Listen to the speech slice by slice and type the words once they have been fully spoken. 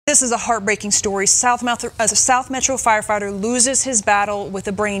This is a heartbreaking story. South Metro firefighter loses his battle with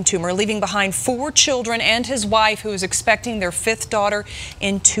a brain tumor, leaving behind 4 children and his wife, who is expecting their 5th daughter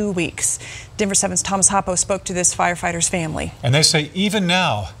in 2 weeks. Denver 7's Thomas Hoppo spoke to this firefighter's family. And they say even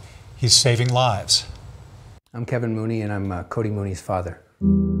now, he's saving lives. I'm Kevin Mooney, and I'm Cody Mooney's father.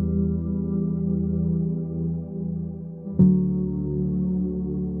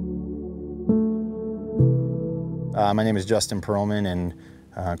 My name is Justin Perlman, and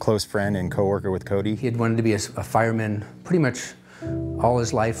close friend and co-worker with Cody. He had wanted to be a fireman pretty much all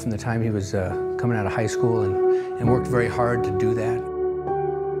his life from the time he was coming out of high school, and worked very hard to do that.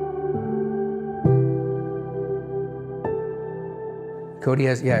 Cody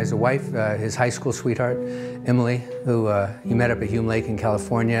has a wife, his high school sweetheart, Emily, who he met up at Hume Lake in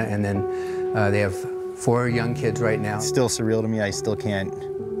California, and then they have 4 young kids right now. It's still surreal to me. I still can't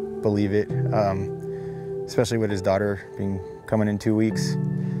believe it, especially with his daughter coming in 2 weeks.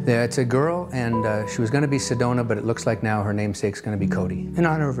 Yeah, it's a girl, and she was going to be Sedona, but it looks like now her namesake's going to be Cody, in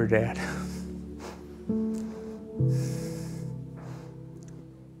honor of her dad.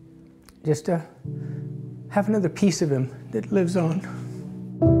 Just to have another piece of him that lives on.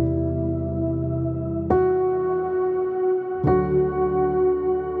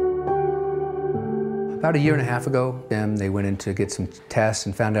 About 1.5 years ago, they went in to get some tests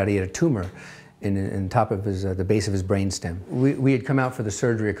and found out he had a tumor in top of the base of his brainstem. We had come out for the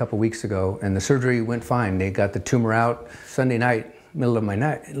surgery a couple weeks ago, and the surgery went fine. They got the tumor out Sunday night, middle of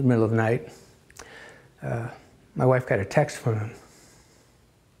the night. My wife got a text from him.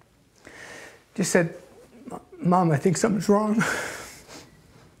 Just said, "Mom, I think something's wrong."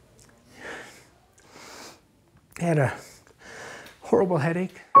 I had a horrible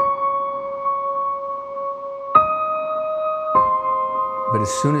headache. But as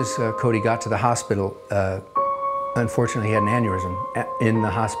soon as Cody got to the hospital, unfortunately he had an aneurysm in the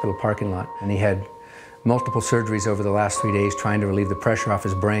hospital parking lot. And he had multiple surgeries over the last 3 days trying to relieve the pressure off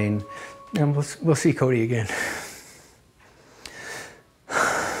his brain. And we'll see Cody again.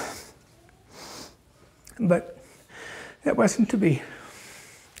 But that wasn't to be.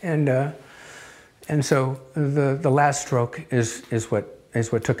 And so the last stroke is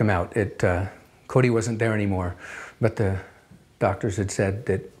what took him out. Cody wasn't there anymore, but the doctors had said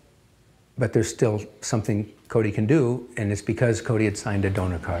but there's still something Cody can do, and it's because Cody had signed a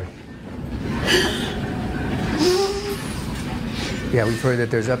donor card. Yeah, we've heard that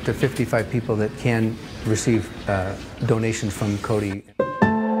there's up to 55 people that can receive donations from Cody.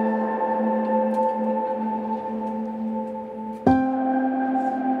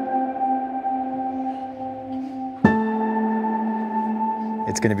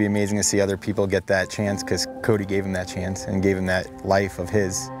 It's going to be amazing to see other people get that chance, because Cody gave him that chance and gave him that life of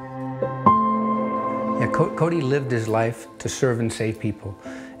his. Yeah, Cody lived his life to serve and save people.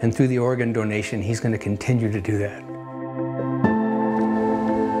 And through the organ donation, he's going to continue to do that.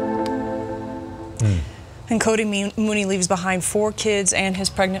 And Cody Mooney leaves behind 4 kids and his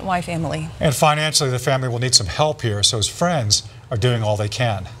pregnant wife, Emily. And financially, the family will need some help here, so his friends are doing all they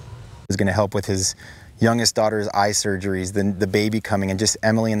can. He's going to help with his youngest daughter's eye surgeries, the baby coming, and just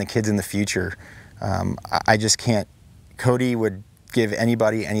Emily and the kids in the future. I just can't. Cody would give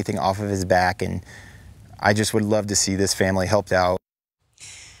anybody anything off of his back, and I just would love to see this family helped out.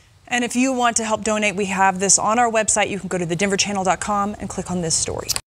 And if you want to help donate, we have this on our website. You can go to thedenverchannel.com and click on this story.